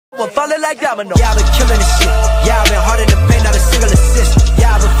Well, falling like domino. Yeah, I've been killing this shit. Yeah, I've been hard in the paint, not a single assist.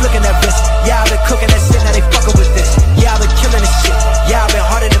 Yeah, I've been flicking that wrist. Yeah, I've been cooking that shit, now they fucking with this. Yeah, I've been killing this shit. Yeah, I've been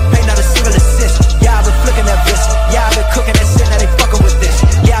hard in the paint, not a single assist. Yeah, I've been flicking that wrist. Yeah, I've been cooking that shit, now they fucking with this.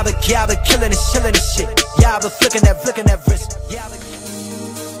 Yeah, I've been killing this, chilling this shit. Yeah, I've been flicking that wrist. Yeah, I've been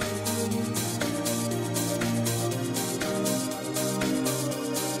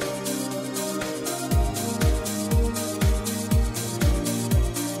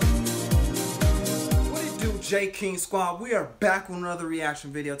J King Squad, we are back with another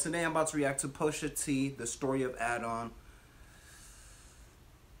reaction video. Today I'm about to react to Pusha T, The Story of Adidon.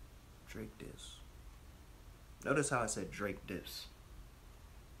 Drake diss. Notice how I said Drake diss.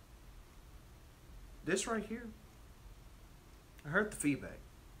 This right here, I heard the feedback.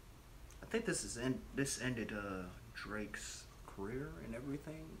 I think this ended Drake's career and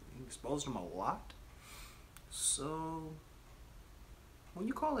everything. He exposed him a lot. So when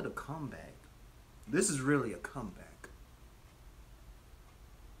you call it a comeback, this is really a comeback.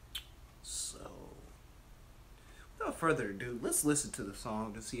 So, without further ado, let's listen to the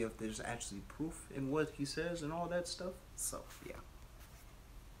song to see if there's actually proof in what he says and all that stuff. So, yeah.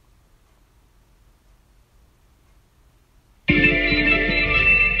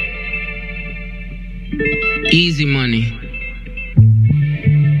 Easy money.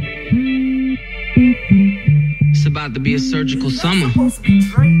 It's about to be a surgical summer.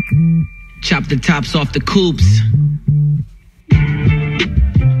 Chop the tops off the coupes.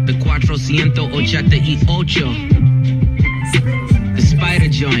 The 488. The spider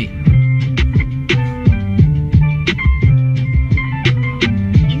joint.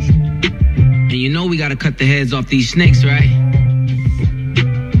 And you know we gotta cut the heads off these snakes, right?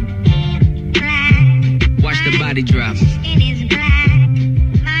 Watch the body drop.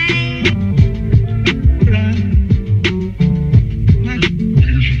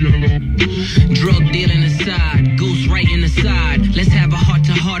 Drug dealing aside, ghost writing aside. Let's have a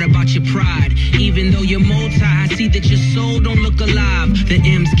heart-to-heart about your pride. Even though you're multi, I see that your soul don't look alive. The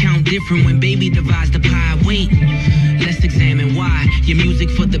M's count different when baby divides the pie. Wait, let's examine why your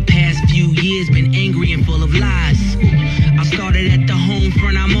music for the past few years been angry and full of lies. I started at the home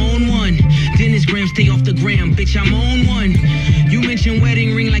front, I'm on one. Dennis Graham, stay off the gram, bitch, I'm on one. You mentioned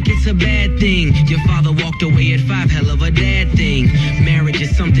wedding ring like it's a bad thing. Your father walked away at 5, hell of a dad thing. Marriage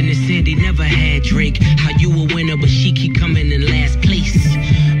is something that Sandy never had, Drake. How you a winner, but she keep coming in last place.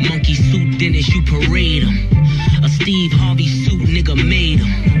 Monkey suit Dennis, you parade him. A Steve Harvey suit, nigga made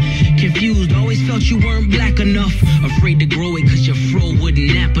him. Confused, always felt you weren't black enough. Afraid to grow it cause your fro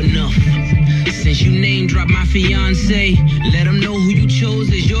wouldn't nap enough. Since you name dropped my fiance, let them know who you chose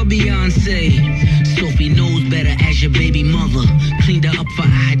as your Beyonce. Sophie knows better as your baby mother. Cleaned her up for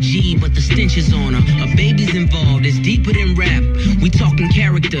IG, but the stench is on her. A baby's involved, it's deeper than rap. We talking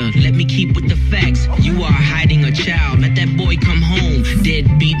character, let me keep with the facts. You are hiding a child, let that boy come home.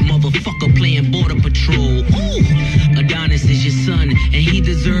 Deadbeat motherfucker playing border patrol. Ooh, Adonis is your son, and he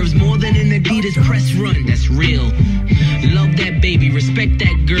deserves more than an Adidas press run. That's real. Love that baby, respect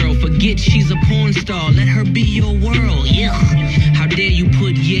that girl. Forget she's a porn star, let her be your world. Yeah. How dare you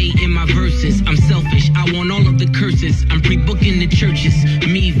put yay in my verses? I'm selfish, I want all of the curses. I'm pre-booking the churches,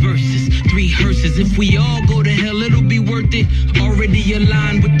 me versus 3 hearses. If we all go to hell, it'll be worth it. Already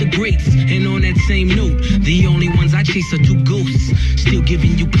aligned with the greats. And on that same note, the only ones I chase are 2 ghosts. Still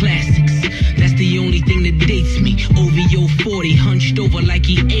giving you classics. That's the only thing that dates me. OVO 40, hunched over like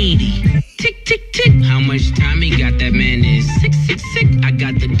he 80. Tick, tick, tick. How much time he got? That man is 666. I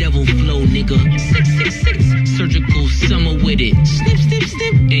got the devil flow, nigga. 666. Surgical summer with it. Snip, snip,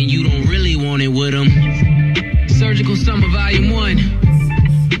 snip. And you don't really want it with him. Surgical Summer Volume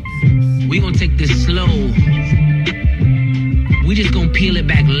 1. We gonna take this slow. We just gonna peel it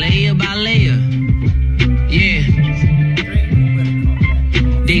back layer by layer. Yeah.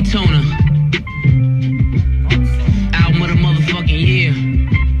 Daytona. Album of the motherfucking year.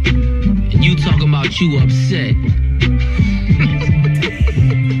 And you talking about you upset.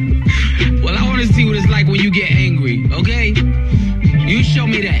 Well, I wanna see what it's like when you get angry, okay? You show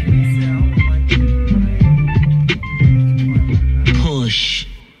me that. Push.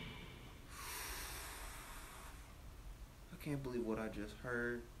 I can't believe what I just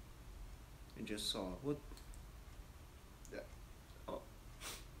heard and just saw. What? Yeah. Oh.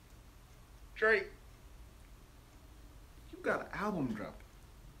 Drake, you got an album dropping.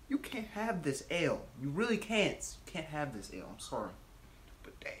 You can't have this L. You really can't. You can't have this L. I'm sorry.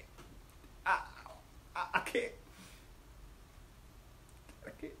 But damn. I can't.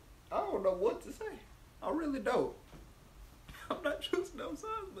 I don't know what to say. I really don't. I'm not choosing no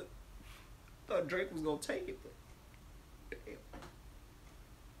sides, but I thought Drake was gonna take it, but damn.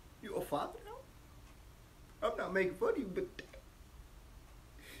 father now. I'm not making fun of you, but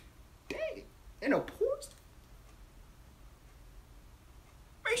dang, and a porn star.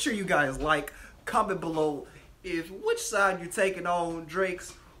 Make sure you guys like, comment below which side you're taking on,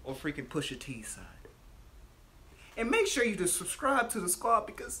 Drake's or freaking Pusha T's side. And make sure you just subscribe to the squad,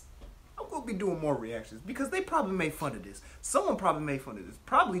 because I'm going to be doing more reactions, because they probably made fun of this. Someone probably made fun of this.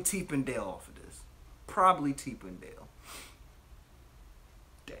 Probably Teep and Dale off of this. Probably Teep and Dale.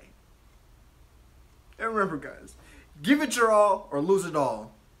 Dang. And remember, guys, give it your all or lose it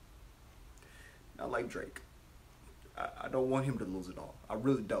all. Not like Drake. I don't want him to lose it all. I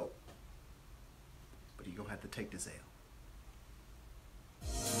really don't. But you're going to have to take this L.